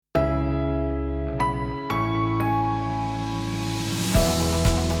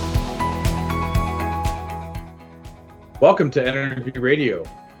Welcome to Energy Radio,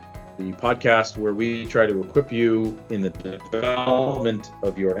 the podcast where we try to equip you in the development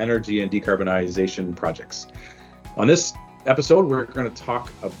of your energy and decarbonization projects. On this episode, we're going to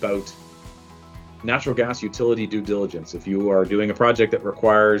talk about natural gas utility due diligence. If you are doing a project that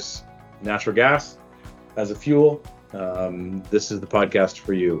requires natural gas as a fuel, this is the podcast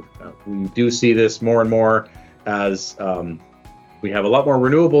for you. We do see this more and more as we have a lot more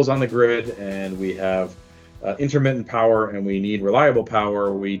renewables on the grid, and we have intermittent power, and we need reliable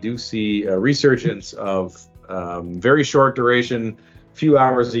power. We do see a resurgence of very short duration, few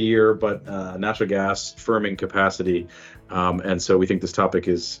hours a year, but natural gas firming capacity. And so we think this topic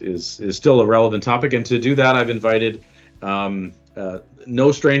is still a relevant topic. And to do that, I've invited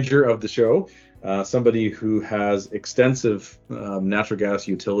no stranger of the show, somebody who has extensive natural gas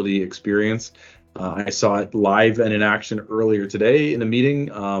utility experience. I saw it live and in action earlier today in a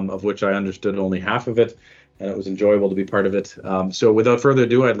meeting, of which I understood only half of it, and it was enjoyable to be part of it. So without further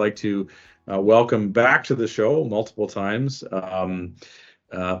ado, I'd like to welcome back to the show multiple times my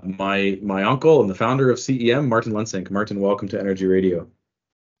uncle and the founder of CEM, Martin Lensink. Martin, welcome to Energy Radio.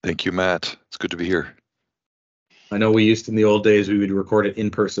 Thank you, Matt. It's good to be here. I know we used in the old days we would record it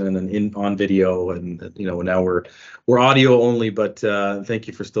in person and on video, and now we're audio only. But thank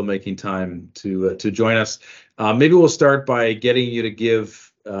you for still making time to join us. Maybe we'll start by getting you to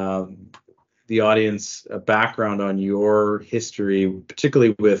give the audience a background on your history,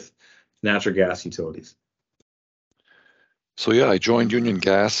 particularly with natural gas utilities. So yeah, I joined Union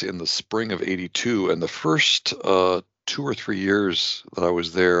Gas in the spring of '82, and the first 2 or 3 years that I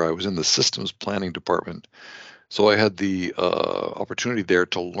was there, I was in the systems planning department. So I had the opportunity there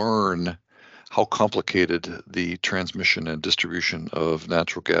to learn how complicated the transmission and distribution of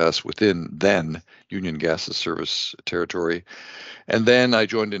natural gas within then Union Gas's service territory. And then I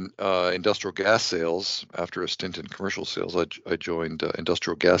joined in industrial gas sales after a stint in commercial sales. I joined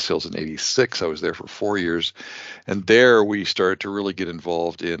industrial gas sales in '86. I was there for 4 years. And there we started to really get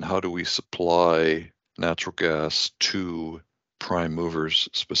involved in how do we supply natural gas to prime movers,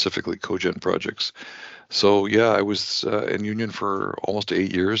 specifically cogen projects. So yeah, I was in Union for almost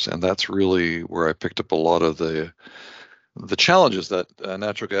 8 years, and that's really where I picked up a lot of the challenges that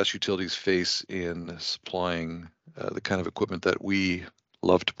natural gas utilities face in supplying the kind of equipment that we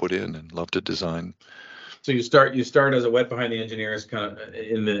love to put in and love to design. So you start as a wet behind the engineers, kind of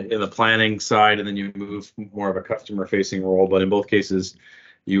in the planning side, and then you move more of a customer facing role. But in both cases,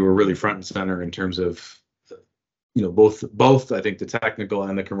 you were really front and center in terms of both I think the technical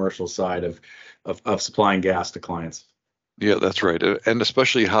and the commercial side of supplying gas to clients. Yeah, that's right. And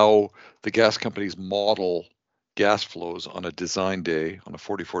especially how the gas companies model gas flows on a design day, on a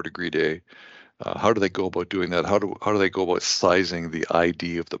 44-degree day. How do they go about doing that? How do they go about sizing the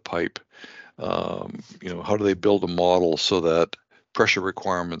ID of the pipe? How do they build a model so that pressure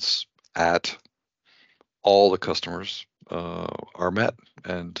requirements at all the customers are met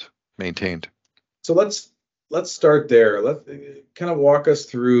and maintained? So let's start there. Let's kind of walk us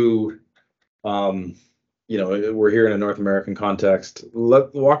through. We're here in a North American context.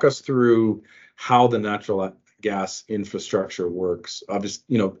 Walk us through how the natural gas infrastructure works. Obviously,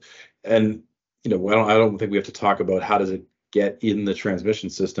 I don't think we have to talk about how does it get in the transmission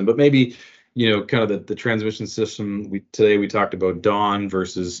system, but maybe kind of the transmission system. Today we talked about Dawn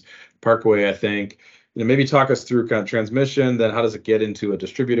versus Parkway, I think. Maybe talk us through kind of transmission, then how does it get into a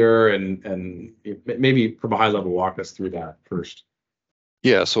distributor, and maybe from a high level walk us through that first.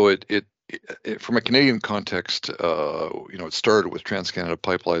 Yeah, so it from a Canadian context, it started with TransCanada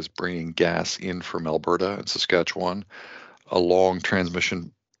Pipelines bringing gas in from Alberta and Saskatchewan along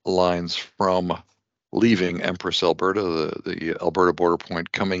transmission lines from leaving Empress, Alberta, the Alberta border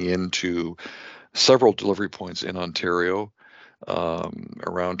point, coming into several delivery points in Ontario,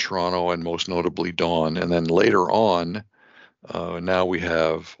 around Toronto and most notably Dawn. And then later on, now we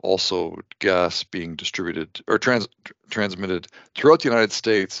have also gas being distributed or transmitted throughout the United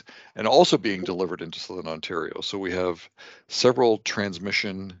States and also being delivered into Southern Ontario. So we have several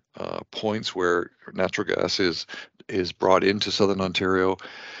transmission points where natural gas is brought into Southern Ontario.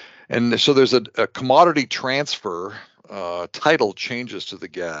 And so there's a commodity transfer. Title changes to the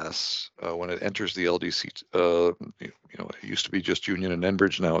gas when it enters the LDC. It used to be just Union and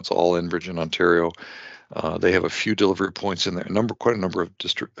Enbridge. Now it's all Enbridge in Ontario. They have a few delivery points in there, quite a number of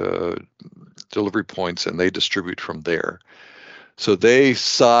delivery points, and they distribute from there. So they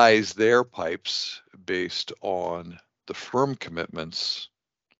size their pipes based on the firm commitments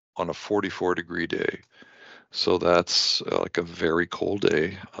on a 44-degree day. So that's like a very cold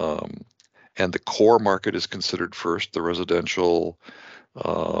day. And the core market is considered first, the residential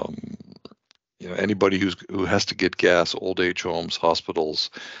anybody who has to get gas, old age homes, hospitals,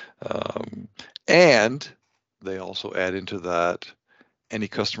 and they also add into that any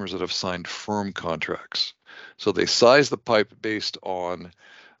customers that have signed firm contracts. So they size the pipe based on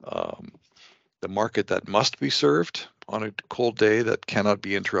the market that must be served on a cold day that cannot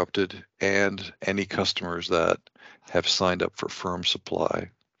be interrupted, and any customers that have signed up for firm supply.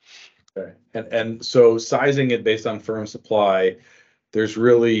 Okay. And so sizing it based on firm supply, there's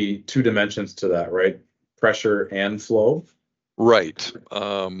really two dimensions to that, right? Pressure and flow. Right.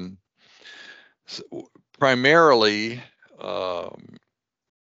 So primarily,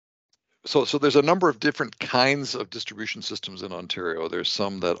 so there's a number of different kinds of distribution systems in Ontario. There's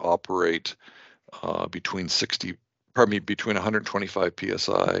some that operate between 125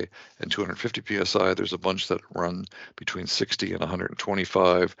 psi and 250 psi. There's a bunch that run between 60 and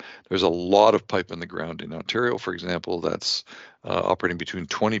 125. There's a lot of pipe in the ground in Ontario, for example, that's operating between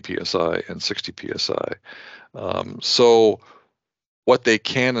 20 psi and 60 psi. So what they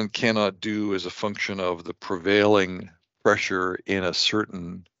can and cannot do is a function of the prevailing pressure in a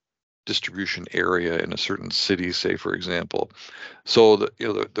certain distribution area in a certain city, say, for example. So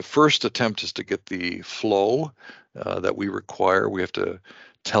the first attempt is to get the flow that we require. We have to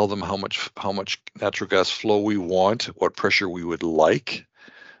tell them how much natural gas flow we want, what pressure we would like.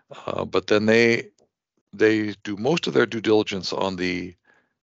 But then they do most of their due diligence on the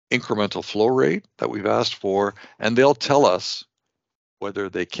incremental flow rate that we've asked for, and they'll tell us whether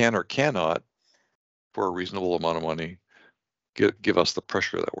they can or cannot, for a reasonable amount of money, give us the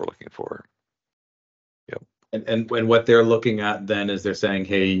pressure that we're looking for. Yep. And what they're looking at then is they're saying,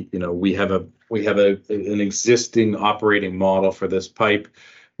 hey, we have an existing operating model for this pipe.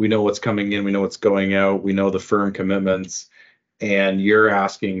 We know what's coming in, we know what's going out, we know the firm commitments, and you're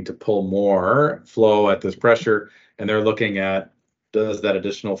asking to pull more flow at this pressure, and they're looking at, does that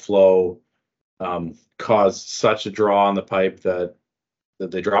additional flow cause such a draw on the pipe that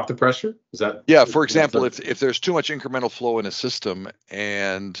they drop the pressure? Is that? Yeah, for example, if there's too much incremental flow in a system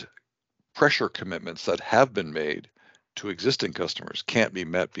and pressure commitments that have been made to existing customers can't be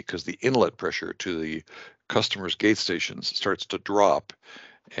met because the inlet pressure to the customer's gate stations starts to drop,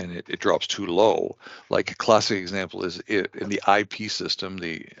 and it drops too low. Like a classic example is in the IP system,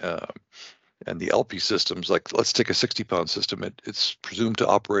 and the LP systems. Like, let's take a 60-pound system. It's presumed to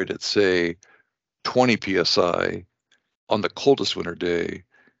operate at, say, 20 psi on the coldest winter day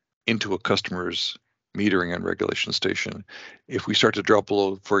into a customer's metering and regulation station. If we start to drop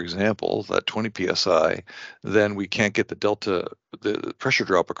below, for example, that 20 psi, then we can't get the pressure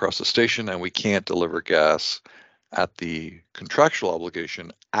drop across the station, and we can't deliver gas at the contractual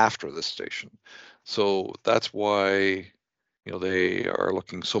obligation after the station. So that's why they are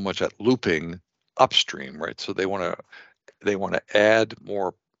looking so much at looping upstream, right? So they want to add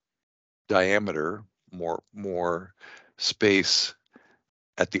more diameter, more space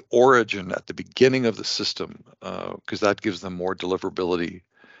at the origin, at the beginning of the system, because that gives them more deliverability,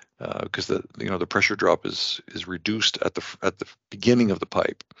 because the pressure drop is reduced at the beginning of the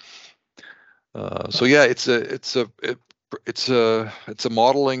pipe. So yeah, it's a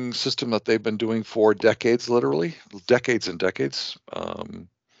modeling system that they've been doing for decades, literally decades and decades.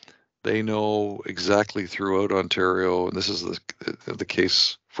 They know exactly throughout Ontario, and this is the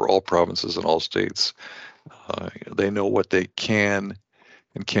case for all provinces and all states. They know what they can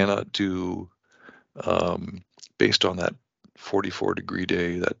and cannot do based on that 44-degree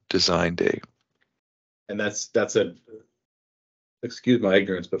day, that design day. And that's excuse my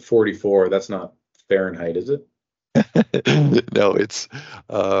ignorance, but 44, that's not Fahrenheit, is it? No, it's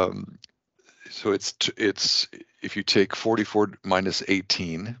so it's if you take 44 minus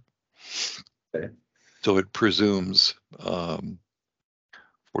 18, okay. So it presumes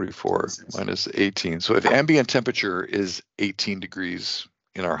 44 minus 18. So if ambient temperature is 18 degrees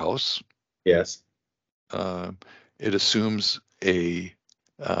in our house, yes, it assumes a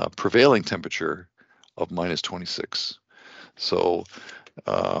prevailing temperature of minus 26. So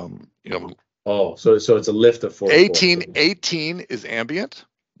oh, so it's a lift of 44. 18 is ambient.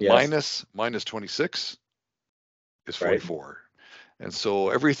 Yes. minus 26 is 44. Right. And so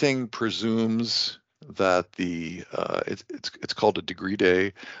everything presumes that it's called a degree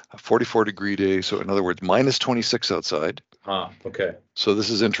day, a 44-degree day. So in other words, minus 26 outside. Okay. So this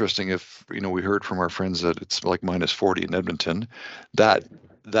is interesting. If we heard from our friends that it's like minus 40 in Edmonton,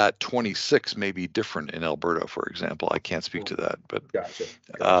 that 26 may be different in Alberta, for example. I can't speak to that, but gotcha.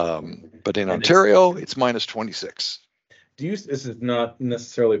 But in Ontario, it's minus 26. This is not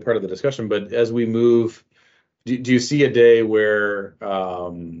necessarily part of the discussion, but as we move, do you see a day where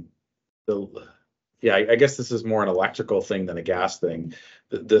the yeah, I guess this is more an electrical thing than a gas thing.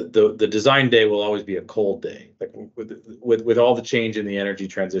 The design day will always be a cold day. Like with all the change in the energy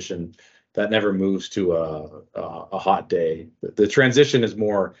transition, that never moves to a hot day. The transition is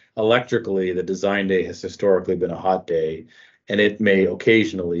more electrically. The design day has historically been a hot day, and it may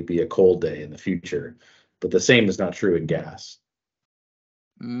occasionally be a cold day in the future. But the same is not true in gas.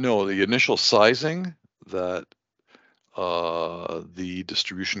 No, the initial sizing that the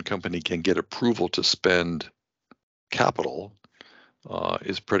distribution company can get approval to spend capital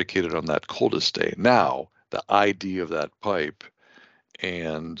is predicated on that coldest day. Now, the ID of that pipe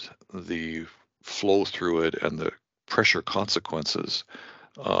and the flow through it and the pressure consequences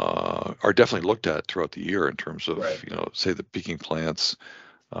are definitely looked at throughout the year in terms of, Right. say the peaking plants,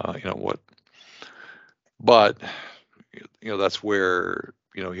 but that's where,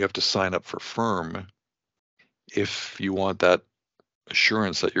 you have to sign up for firm if you want that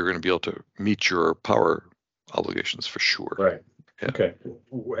assurance that you're going to be able to meet your power obligations for sure. Right. Yeah. Okay.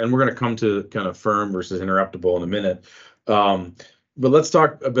 And we're going to come to kind of firm versus interruptible in a minute. But let's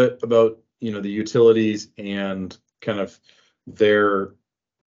talk a bit about, the utilities and kind of their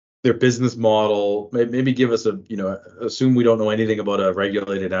business model. Maybe give us assume we don't know anything about a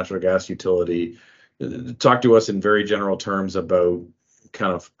regulated natural gas utility. Talk to us in very general terms about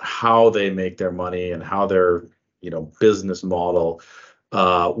kind of how they make their money and how their, business model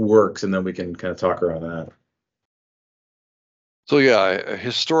works, and then we can kind of talk around that. So yeah,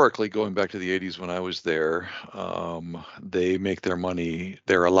 historically, going back to the 80s when I was there, they make their money.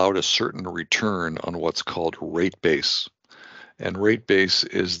 They're allowed a certain return on what's called rate base. And rate base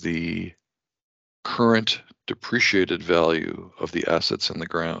is the current depreciated value of the assets in the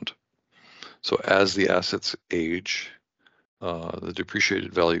ground. So as the assets age, the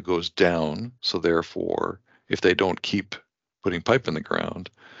depreciated value goes down. So therefore, if they don't keep putting pipe in the ground,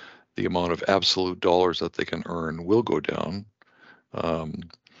 the amount of absolute dollars that they can earn will go down.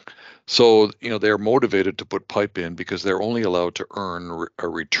 So they're motivated to put pipe in because they're only allowed to earn a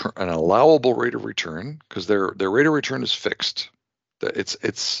return, an allowable rate of return, because their rate of return is fixed.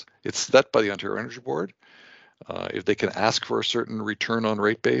 It's set by the Ontario Energy Board. If they can ask for a certain return on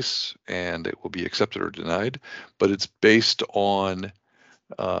rate base, and it will be accepted or denied, but it's based on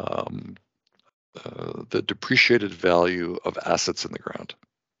the depreciated value of assets in the ground.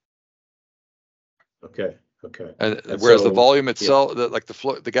 Okay. Okay. And And whereas so, the volume yeah. itself, like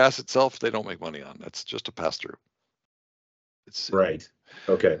the gas itself, they don't make money on. That's just a pass through. Right.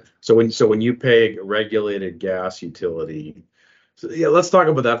 Okay. So when you pay a regulated gas utility, so yeah, let's talk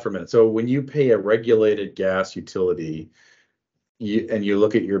about that for a minute. So when you pay a regulated gas utility, you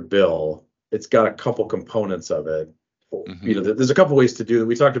look at your bill, it's got a couple components of it. There's a couple ways to do it.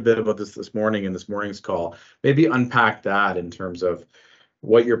 We talked a bit about this morning in this morning's call. Maybe unpack that in terms of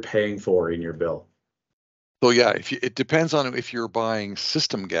what you're paying for in your bill. So yeah, it depends on if you're buying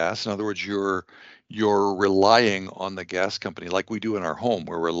system gas. In other words, you're relying on the gas company, like we do in our home.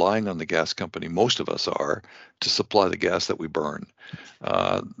 We're relying on the gas company. Most of us are, to supply the gas that we burn.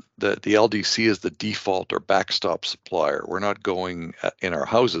 The LDC is the default or backstop supplier. We're not going in our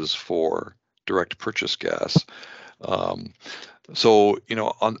houses for direct purchase gas. So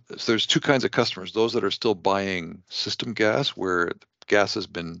there's two kinds of customers: those that are still buying system gas, where gas has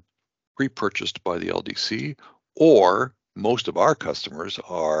been pre-purchased by the LDC, or most of our customers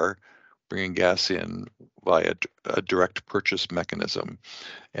are bringing gas in via a direct purchase mechanism.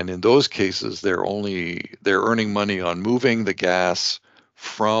 And in those cases, they're earning money on moving the gas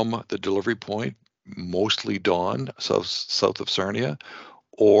from the delivery point, mostly Dawn, south of Sarnia,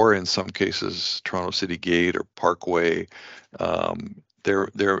 or in some cases Toronto City Gate or Parkway.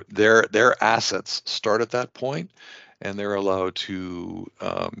 Their assets start at that point, and they're allowed to.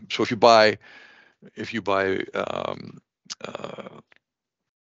 So if you buy,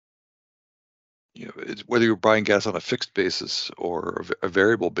 whether you're buying gas on a fixed basis or a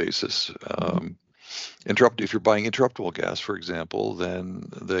variable basis, if you're buying interruptible gas, for example, then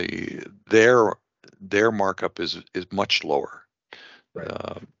their markup is much lower. Right.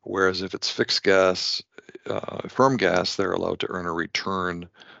 Whereas if it's fixed gas, firm gas, they're allowed to earn a return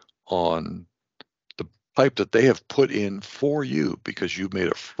on the pipe that they have put in for you because you've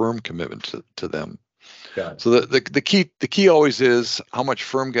made a firm commitment to them. Got it. So the key always is how much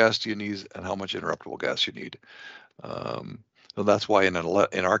firm gas do you need and how much interruptible gas you need. So that's why in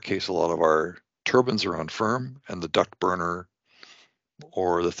our case, a lot of our turbines are on firm, and the duct burner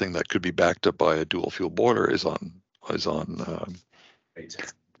or the thing that could be backed up by a dual fuel boiler is on. Right.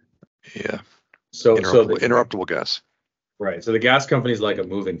 Yeah. So interruptible gas. Right. So the gas company is like a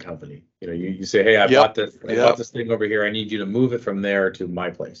moving company. You say, hey, I Yep. bought this thing over here. I need you to move it from there to my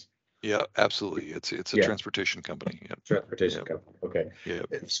place. Yeah, absolutely. It's a Yeah, transportation company. Yeah. transportation Yeah. company. Okay. Yeah.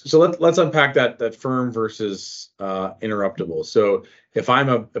 So let's unpack that firm versus interruptible. So if I'm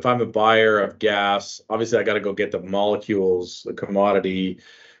a buyer of gas, obviously I got to go get the molecules, the commodity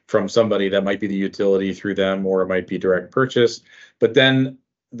from somebody. That might be the utility through them, or it might be direct purchase. But then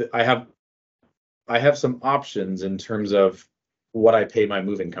I have some options in terms of what I pay my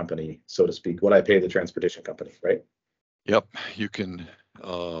moving company, so to speak, what I pay the transportation company, right? Yep. You can,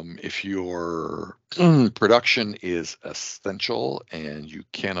 if your production is essential and you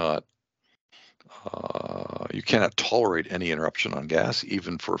cannot tolerate any interruption on gas,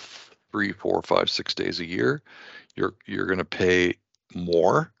 even for 3, 4, 5, 6 days a year, you're going to pay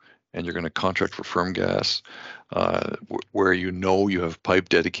more, and you're going to contract for firm gas, where you have pipe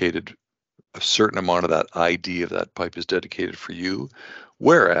dedicated. A certain amount of that ID of that pipe is dedicated for you.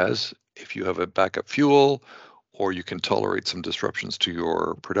 Whereas if you have a backup fuel, or you can tolerate some disruptions to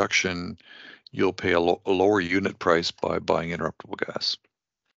your production, you'll pay a lower unit price by buying interruptible gas.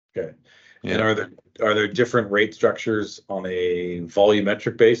 Okay. And Yeah, are there different rate structures on a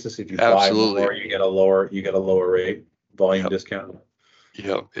volumetric basis? If you buy absolutely. more, you get a lower rate volume Yep. discount.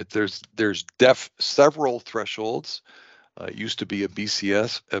 Yeah. There's several thresholds. It used to be a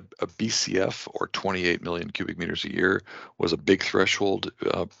BCF, or 28 million cubic meters a year, was a big threshold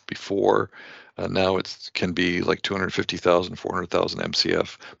before. Now it can be like 250,000, 400,000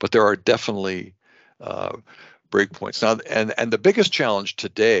 MCF. But there are definitely breakpoints now. And the biggest challenge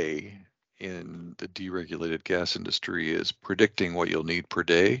today in the deregulated gas industry is predicting what you'll need per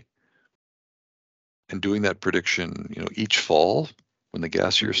day, and doing that prediction, each fall when the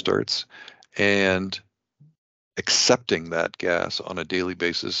gas year starts, and accepting that gas on a daily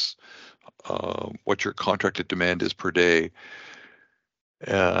basis, what your contracted demand is per day,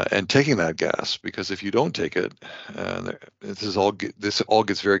 and taking that gas. Because if you don't take it, this all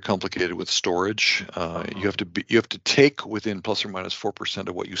gets very complicated with storage. You have to take within plus or minus 4%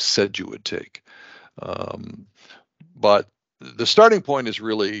 of what you said you would take. But the starting point is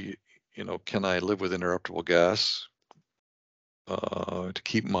really, can I live with interruptible gas to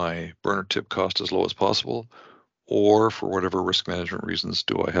keep my burner tip cost as low as possible? Or for whatever risk management reasons,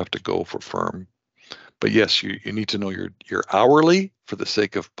 do I have to go for firm? But yes, you need to know your hourly for the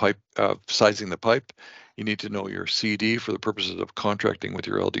sake of pipe sizing the pipe. You need to know your CD for the purposes of contracting with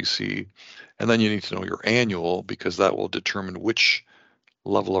your LDC, and then you need to know your annual, because that will determine which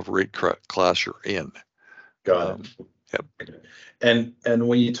level of rate class you're in. Got it. Yep. And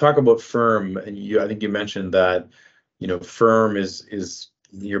when you talk about firm, and I think you mentioned that, firm is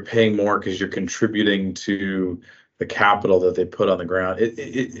you're paying more because you're contributing to the capital that they put on the ground.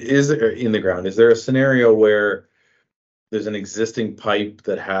 Is in the ground. Is there a scenario where there's an existing pipe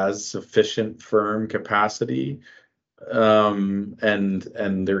that has sufficient firm capacity, and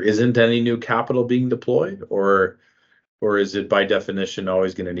there isn't any new capital being deployed, or is it by definition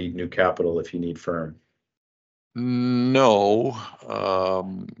always going to need new capital if you need firm? No.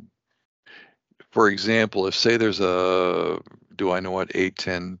 For example, if say there's do I know what, 8,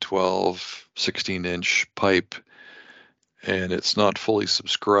 10, 12, 16-inch pipe, and it's not fully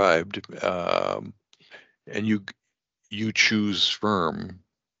subscribed, and you choose firm,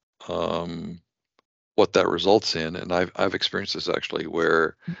 what that results in, and I've experienced this actually,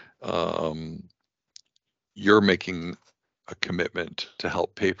 where you're making a commitment to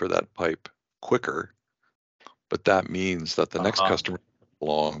help pay for that pipe quicker, but that means that the next customer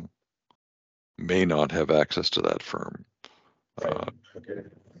along may not have access to that firm. Right. Okay.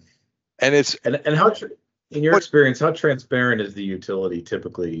 And it's And how, in your what experience, how transparent is the utility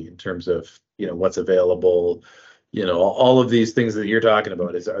typically in terms of, what's available, all of these things that you're talking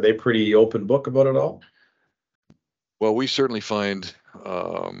about? Are they pretty open book about it all? well, we certainly find,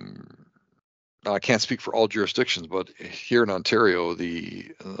 I can't speak for all jurisdictions, but here in Ontario, the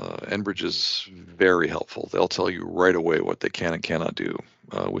Enbridge is very helpful. They'll tell you right away what they can and cannot do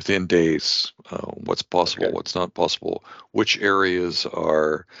within days, what's possible, Okay. what's not possible, which areas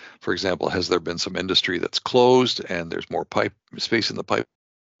are, for example, has there been some industry that's closed and there's more pipe space in the pipe?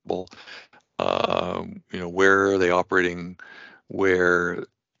 Where are they operating? Where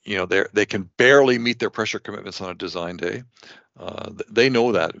they can barely meet their pressure commitments on a design day. They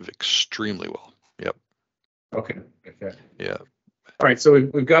know that extremely well. Yep. Okay. Okay. Yeah. All right. So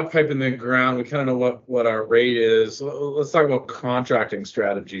we've got pipe in the ground. We kind of know what our rate is. Let's talk about contracting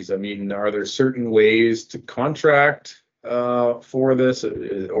strategies. I mean, are there certain ways to contract for this,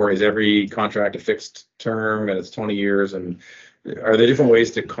 or is every contract a fixed term and it's 20 years? And are there different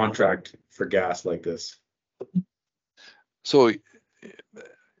ways to contract for gas like this? So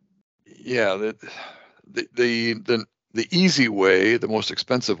yeah, the the easy way, the most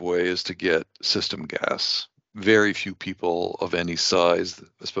expensive way, is to get system gas. Very few people of any size,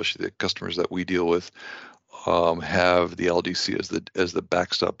 especially the customers that we deal with, have the LDC as the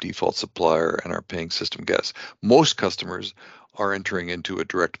backstop default supplier and are paying system gas. Most customers are entering into a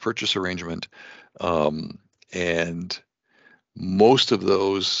direct purchase arrangement, and most of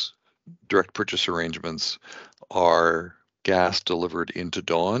those direct purchase arrangements are gas delivered into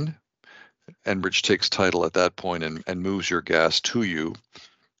Dawn. Enbridge takes title at that point and moves your gas to you.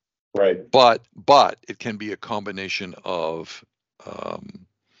 Right. But it can be a combination of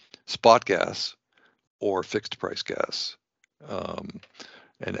spot gas or fixed price gas.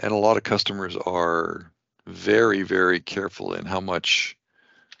 And a lot of customers are very, very careful in how much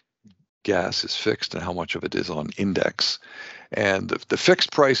gas is fixed and how much of it is on index. And the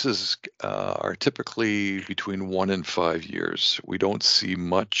fixed prices are typically between 1 and 5 years. We don't see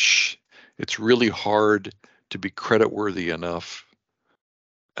much. It's really hard to be creditworthy enough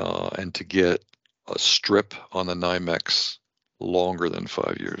and to get a strip on the NYMEX longer than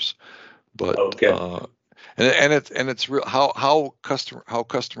 5 years. But Okay. and it's real how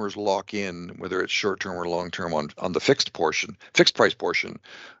customers lock in, whether it's short term or long term, on the fixed price portion,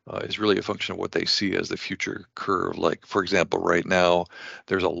 is really a function of what they see as the future curve. Like, for example, right now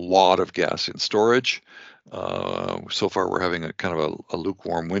there's a lot of gas in storage. So far we're having a kind of a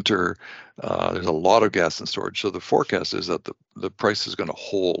lukewarm winter. There's a lot of gas in storage, so the forecast is that the price is going to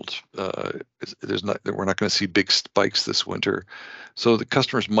hold. We're not going to see big spikes this winter. So the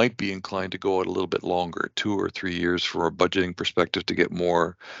customers might be inclined to go out a little bit longer, 2 or 3 years, from a budgeting perspective, to get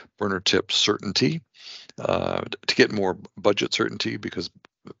more burner tip certainty, to get more budget certainty, because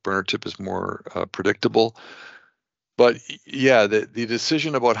burner tip is more predictable. But yeah, the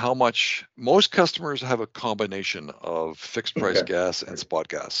decision about how much, most customers have a combination of fixed price gas and spot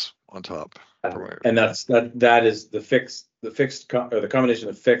gas on top. And that is the the combination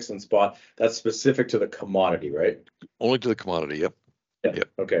of fixed and spot. That's specific to the commodity, right? Only to the commodity. Yep. Yeah. Yep.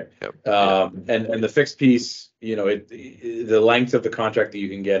 Okay. Yep. And the fixed piece, the length of the contract that you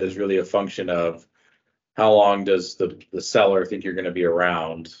can get is really a function of how long does the seller think you're going to be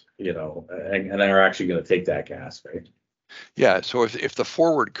around, and they're actually going to take that gas, right? Yeah. So if the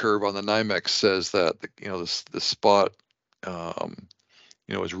forward curve on the NYMEX says that the spot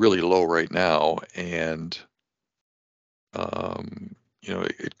is really low right now, and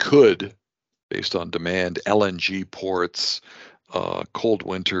it could, based on demand, LNG ports, cold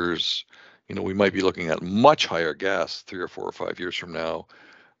winters, we might be looking at much higher gas 3 or 4 or 5 years from now.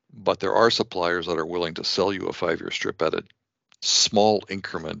 But there are suppliers that are willing to sell you a 5-year strip at a small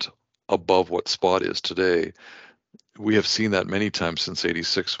increment above what spot is today. We have seen that many times since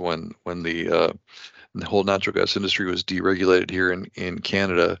 '86, when the whole natural gas industry was deregulated here in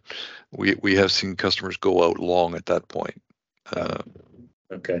Canada. We have seen customers go out long at that point.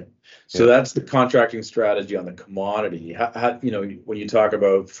 Okay. So that's the contracting strategy on the commodity. How when you talk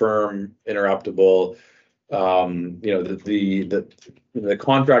about firm, interruptible, the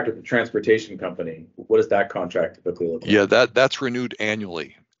contract with the transportation company, what does that contract typically look like? Yeah, that's renewed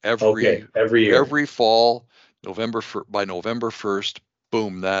annually. Every year. Every fall, by November 1st,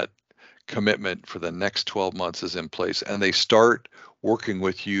 boom, that commitment for the next 12 months is in place, and they start working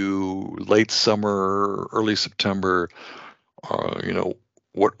with you late summer, early September.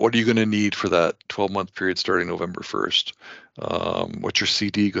 What are you going to need for that 12-month period starting November 1st? What's your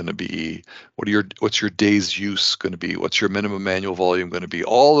CD going to be? What's your days use going to be? What's your minimum annual volume going to be?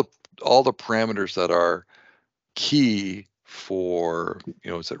 All the parameters that are key for,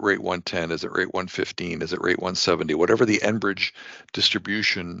 is it rate 110? Is it rate 115? Is it rate 170? Whatever the Enbridge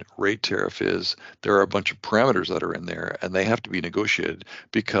distribution rate tariff is, there are a bunch of parameters that are in there, and they have to be negotiated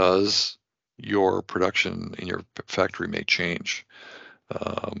because your production in your factory may change.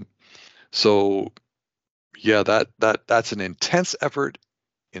 So yeah, that's an intense effort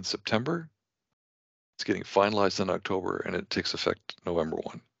in September. It's getting finalized in October, and it takes effect November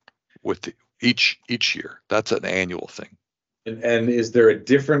 1 with each year. That's an annual thing. And is there a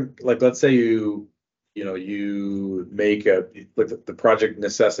different, like, let's say you make the project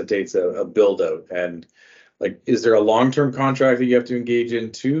necessitates a build out, and like, is there a long-term contract that you have to engage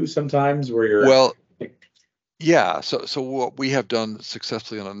in too sometimes where you're yeah, so what we have done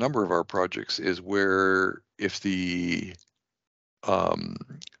successfully on a number of our projects is where, if the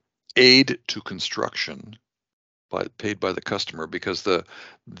aid to construction paid by the customer, because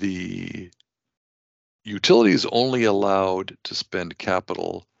the utility is only allowed to spend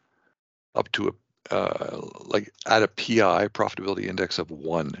capital up to at a PI, profitability index, of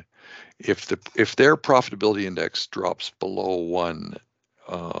 1. If their profitability index drops below 1,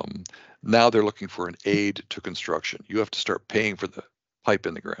 Now they're looking for an aid to construction. You have to start paying for the pipe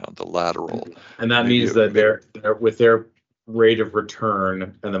in the ground, the lateral. And that means that they're with their rate of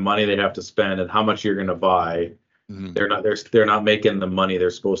return and the money they have to spend and how much you're going to buy, they're not making the money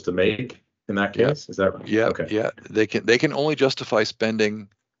they're supposed to make in that case. Is that right? Yeah. Okay. Yeah. They can only justify spending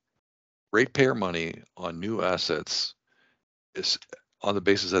ratepayer money on new assets is on the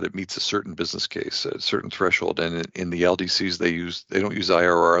basis that it meets a certain business case, a certain threshold. And in the LDCs, they don't use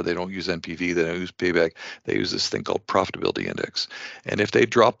IRR, they don't use NPV, they don't use payback. They use this thing called profitability index. And if they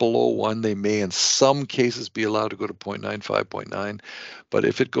drop below 1, they may in some cases be allowed to go to 0.95, 0.9. But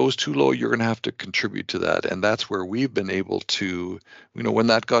if it goes too low, you're going to have to contribute to that. And that's where we've been able to, when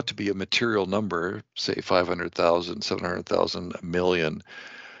that got to be a material number, say 500,000, 700,000, a million,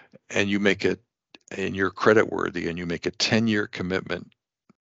 and you make it, and you're credit worthy, and you make a 10-year commitment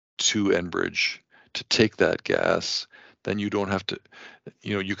to Enbridge to take that gas, then you don't have to,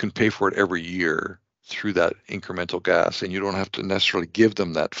 you can pay for it every year through that incremental gas, and you don't have to necessarily give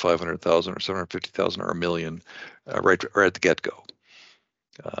them that 500,000 or 750,000 or a million right at the get-go.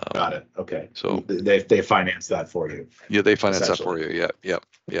 Got it. Okay. So they finance that for you. Yeah, they finance that for you. Yeah.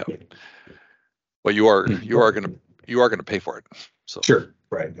 But you are going to pay for it. So sure.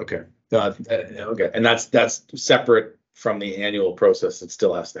 Right. Okay. Okay. And that's separate from the annual process. It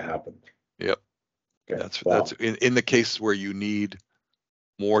still has to happen. Yep. Okay. That's in the case where you need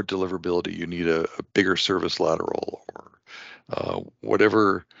more deliverability, you need a bigger service lateral or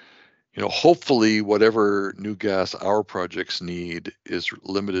whatever. Hopefully whatever new gas our projects need is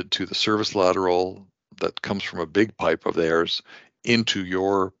limited to the service lateral that comes from a big pipe of theirs into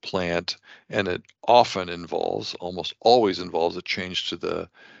your plant, and it often almost always involves a change to the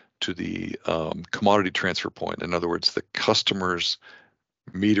commodity transfer point. In other words, the customer's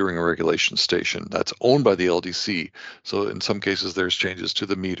metering and regulation station that's owned by the LDC. So in some cases, there's changes to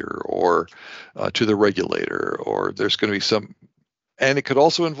the meter or to the regulator, or there's going to be some, and it could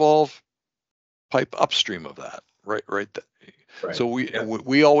also involve pipe upstream of that, right? Right. So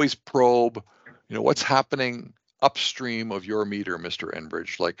we always probe, what's happening upstream of your meter, Mr.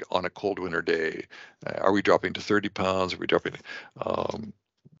 Enbridge, like on a cold winter day. Are we dropping to 30 pounds? Are we dropping?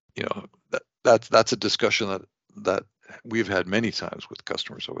 That's a discussion that we've had many times with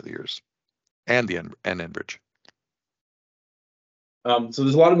customers over the years, and Enbridge. So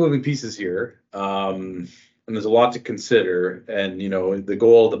there's a lot of moving pieces here, and there's a lot to consider. And the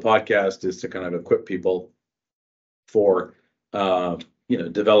goal of the podcast is to kind of equip people for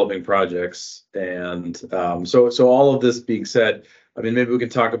developing projects. And so all of this being said, I mean, maybe we can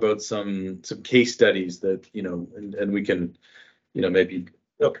talk about some case studies that and we can maybe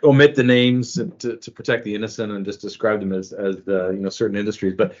omit the names to protect the innocent and just describe them as certain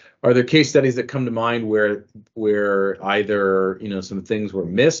industries. But are there case studies that come to mind where either some things were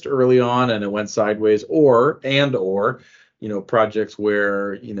missed early on and it went sideways, or projects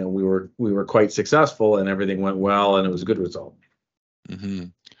where we were quite successful and everything went well and it was a good result? Mm-hmm.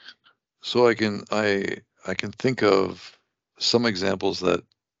 So I can think of some examples that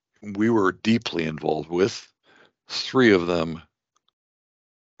we were deeply involved with. Four of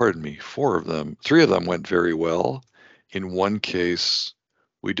them. 3 of them went very well. In one case,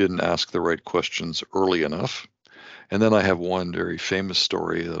 we didn't ask the right questions early enough. And then I have one very famous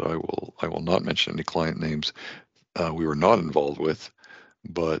story that I will not mention any client names we were not involved with,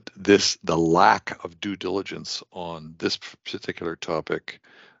 but the lack of due diligence on this particular topic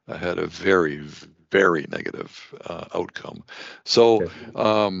had a very, very negative outcome. So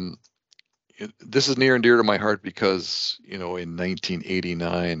this is near and dear to my heart because, in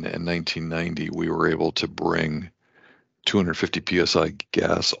 1989 and 1990, we were able to bring 250 psi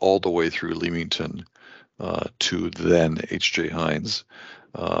gas all the way through Leamington to then H.J. Heinz,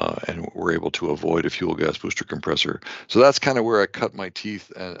 and we're able to avoid a fuel gas booster compressor. So that's kind of where I cut my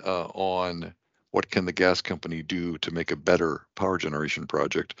teeth on what can the gas company do to make a better power generation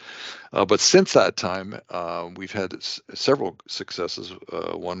project. But since that time, we've had several successes.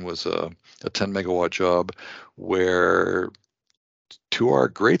 One was a 10 megawatt job where, to our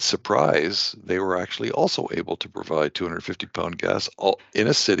great surprise, they were actually also able to provide 250-pound gas in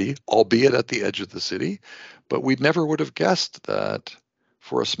a city, albeit at the edge of the city. But we never would have guessed that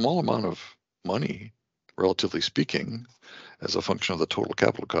for a small amount of money, relatively speaking, as a function of the total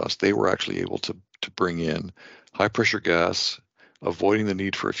capital cost, they were actually able to bring in high pressure gas, avoiding the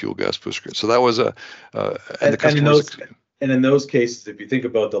need for a fuel gas booster. So that was and in those cases, if you think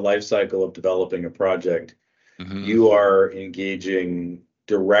about the life cycle of developing a project, you are engaging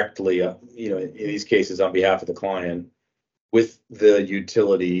directly, in these cases on behalf of the client, with the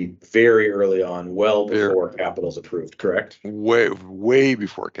utility very early on, well Very, before capital's approved, correct? way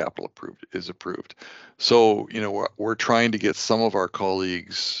before capital is approved. So, we're trying to get some of our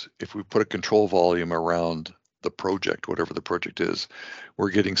colleagues, if we put a control volume around the project, whatever the project is,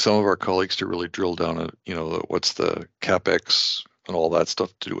 we're getting some of our colleagues to really drill down on, what's the CapEx and all that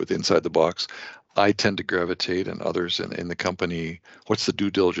stuff to do with inside the box. I tend to gravitate, and others in the company, what's the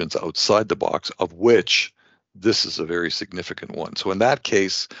due diligence outside the box, of which this is a very significant one. So in that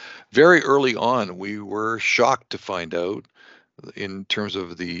case, very early on, we were shocked to find out, in terms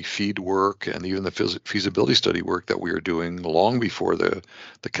of the feed work and even the feasibility study work that we were doing long before the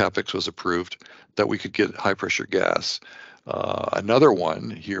CapEx was approved, that we could get high pressure gas. Another one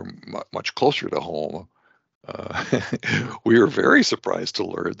here, much closer to home, we were very surprised to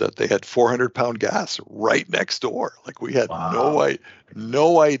learn that they had 400-pound gas right next door. Like, we had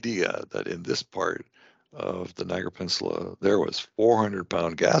no idea that in this part of the Niagara Peninsula there was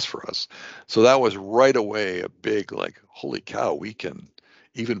 400-pound gas for us. So that was right away a big, like, holy cow, we can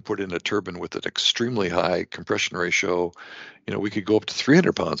even put in a turbine with an extremely high compression ratio. We could go up to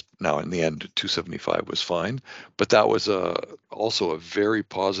 300 pounds. Now, in the end, 275 was fine, but that was also a very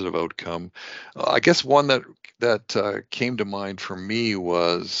positive outcome. I guess one that came to mind for me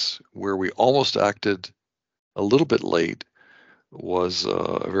was where we almost acted a little bit late, was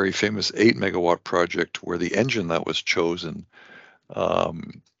a very famous 8-megawatt project where the engine that was chosen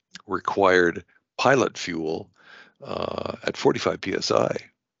required pilot fuel at 45 psi.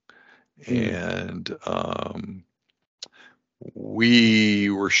 And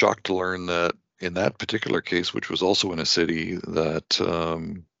we were shocked to learn that in that particular case, which was also in a city,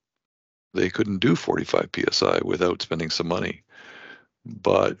 that they couldn't do 45 psi without spending some money.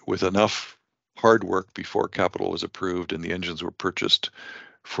 But with enough hard work before capital was approved and the engines were purchased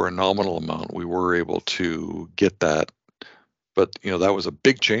for a nominal amount, we were able to get that. But that was a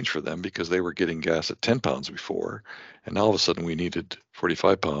big change for them, because they were getting gas at 10 pounds before, and all of a sudden we needed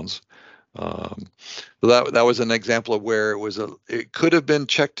 45 pounds. So that was an example of where it could have been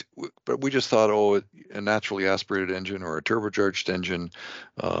checked, but we just thought, a naturally aspirated engine or a turbocharged engine.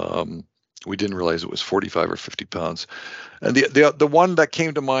 We didn't realize it was 45 or 50 pounds. And the one that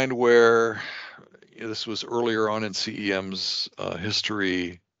came to mind where this was earlier on in CEM's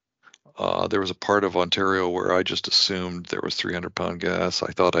history, there was a part of Ontario where I just assumed there was 300-pound gas.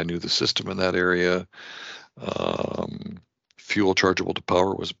 I thought I knew the system in that area. Fuel chargeable to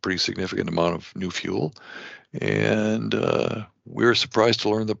power was a pretty significant amount of new fuel. And we were surprised to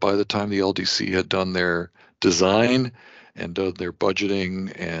learn that by the time the LDC had done their design and done their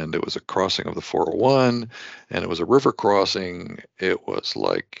budgeting, and it was a crossing of the 401, and it was a river crossing, it was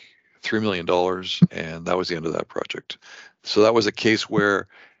like $3 million, and that was the end of that project. So that was a case where,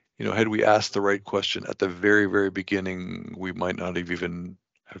 had we asked the right question at the very, very beginning, we might not have even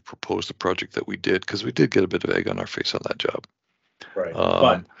have proposed the project that we did, because we did get a bit of egg on our face on that job. Right.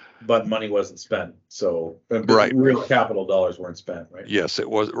 But money wasn't spent. So right. Real capital dollars weren't spent, right? Yes, it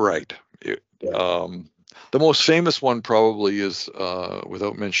was. Right. The most famous one probably is,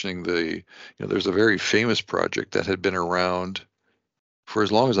 without mentioning there's a very famous project that had been around for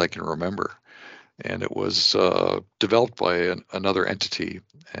as long as I can remember. And it was developed by another entity.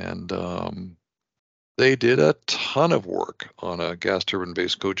 And they did a ton of work on a gas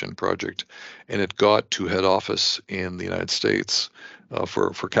turbine-based cogen project. And it got to head office in the United States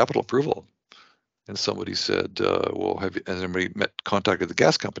for capital approval. And somebody said, well, has anybody contacted the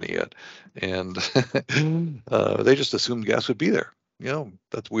gas company yet? And they just assumed gas would be there.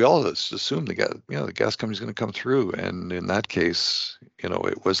 We all just assumed the gas company's going to come through. And in that case,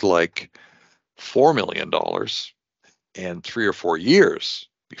 it was like $4 million and 3 or 4 years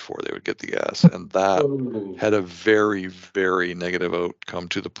before they would get the gas. And that had a very, very negative outcome,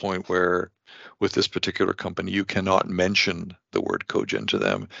 to the point where with this particular company, you cannot mention the word cogen to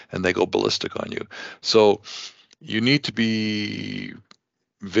them and they go ballistic on you. So you need to be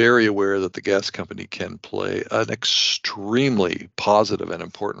very aware that the gas company can play an extremely positive and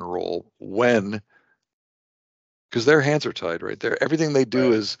important role because their hands are tied right there. Everything they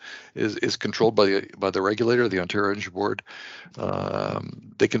do is controlled by the regulator, the Ontario Energy Board.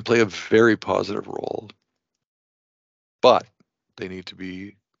 They can play a very positive role, but they need to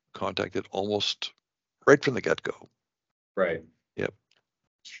be contacted almost right from the get-go. Right. Yep.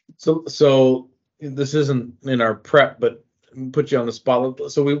 So this isn't in our prep, but put you on the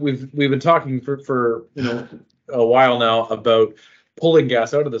spot. So we've been talking for a while now about pulling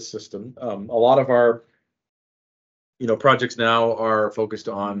gas out of the system. A lot of our projects now are focused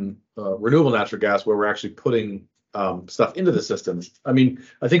on renewable natural gas, where we're actually putting stuff into the system. I mean,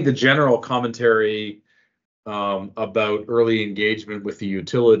 I think the general commentary about early engagement with the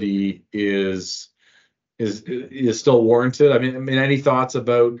utility is still warranted. I mean, any thoughts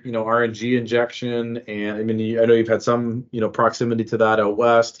about RNG injection? And I mean, I know you've had some proximity to that out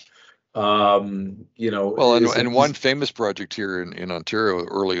west. Well, and one famous project here in Ontario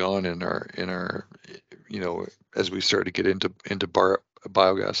early on in our as we started to get into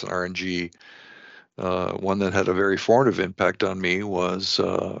biogas and RNG, one that had a very formative impact on me was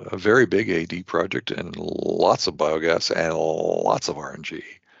a very big AD project and lots of biogas and lots of RNG.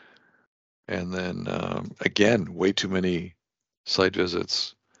 And then again, way too many site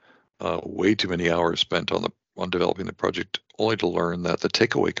visits, way too many hours spent on developing the project, only to learn that the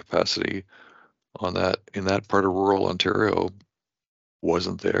takeaway capacity in that part of rural Ontario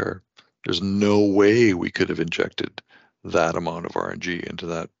wasn't there. There's no way we could have injected that amount of RNG into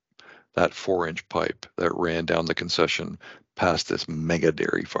that 4-inch pipe that ran down the concession past this mega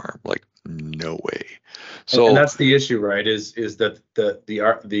dairy farm. Like, no way. So, and that's the issue, right? Is that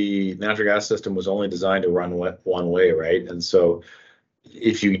the natural gas system was only designed to run one way, right? And so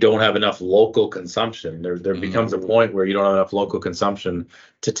if you don't have enough local consumption, there becomes a point where you don't have enough local consumption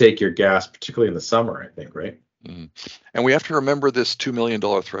to take your gas, particularly in the summer, I think, right? And we have to remember this $2 million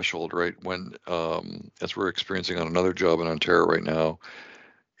threshold, right? When, as we're experiencing on another job in Ontario right now,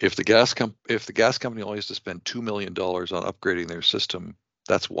 if the gas company only has to spend $2 million on upgrading their system,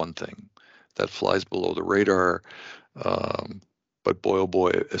 that's one thing that flies below the radar. But boy, oh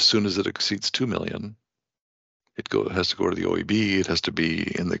boy, as soon as it exceeds $2 million, it has to go to the OEB. It has to be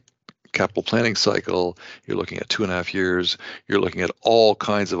in the capital planning cycle. You're looking at 2.5 years. You're looking at all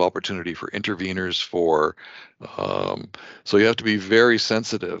kinds of opportunity for interveners so you have to be very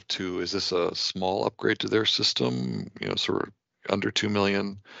sensitive to, is this a small upgrade to their system, sort of under 2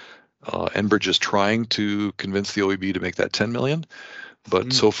 million. Enbridge is trying to convince the OEB to make that 10 million,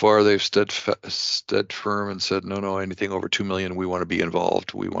 but so far they've stood firm and said, no, anything over 2 million, we want to be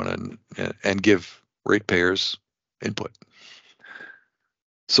involved. We want to and give ratepayers input.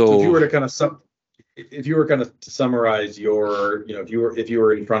 So if you were to summarize your, if you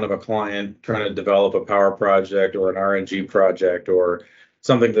were in front of a client trying to develop a power project or an RNG project or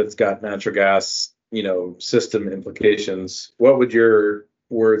something that's got natural gas, system implications, what would your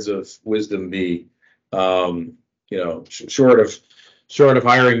words of wisdom be? Short of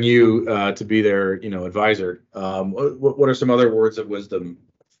hiring you to be their, advisor, what are some other words of wisdom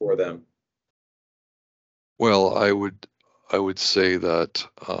for them? Well, I would say that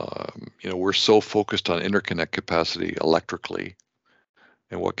we're so focused on interconnect capacity electrically,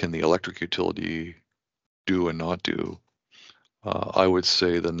 and what can the electric utility do and not do. I would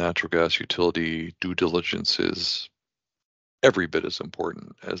say the natural gas utility due diligence is every bit as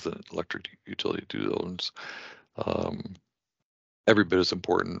important as the electric utility due diligence. Every bit as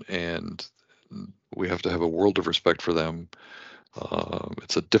important, and we have to have a world of respect for them.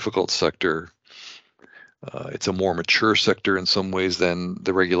 It's a difficult sector. It's a more mature sector in some ways than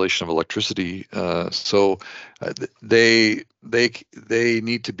the regulation of electricity. So they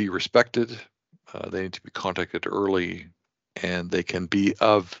need to be respected. They need to be contacted early, and they can be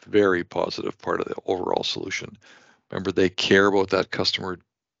a very positive part of the overall solution. Remember, they care about that customer,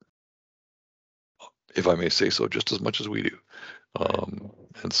 if I may say so, just as much as we do.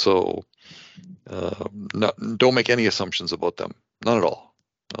 And so don't make any assumptions about them. None at all.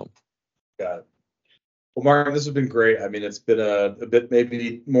 No. Got it. Well, Martin, this has been great. I mean, it's been a bit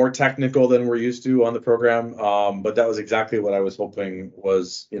maybe more technical than we're used to on the program, but that was exactly what I was hoping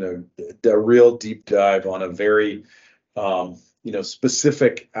was, a real deep dive on a very,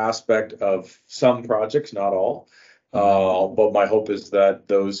 specific aspect of some projects, not all. But my hope is that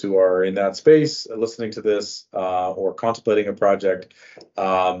those who are in that space listening to this or contemplating a project,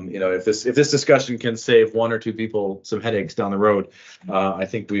 if this discussion can save one or two people some headaches down the road, I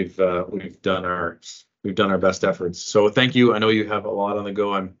think we've done our best efforts. So thank you. I know you have a lot on the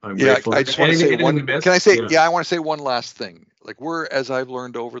go. I'm grateful. I just want to say one. Can I say? Yeah, I want to say one last thing. Like, as I've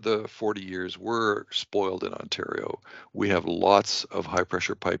learned over the 40 years, we're spoiled in Ontario. We have lots of high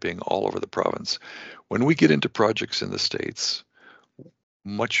pressure piping all over the province. When we get into projects in the States,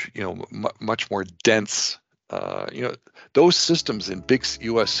 much more dense. Those systems in big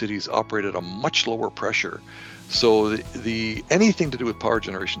U.S. cities operate at a much lower pressure. So the anything to do with power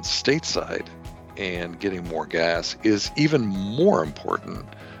generation stateside and getting more gas is even more important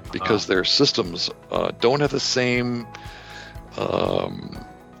because their systems don't have the same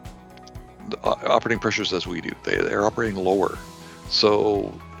operating pressures as we do. They're operating lower,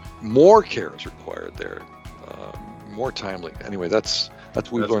 so more care is required there, more timely. Anyway, that's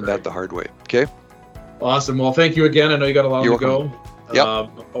we've learned that the hard way. Okay. Awesome. Well, thank you again. I know you got a lot to go.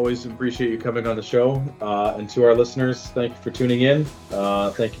 Yep. Always appreciate you coming on the show. And to our listeners, thank you for tuning in.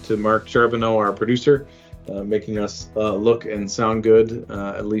 Thank you to Mark Charbonneau, our producer, making us look and sound good,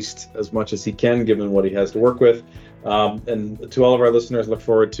 at least as much as he can, given what he has to work with. And to all of our listeners, look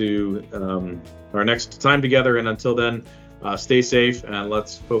forward to our next time together. And until then, stay safe, and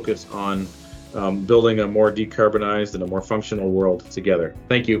let's focus on building a more decarbonized and a more functional world together.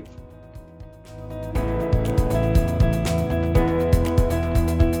 Thank you.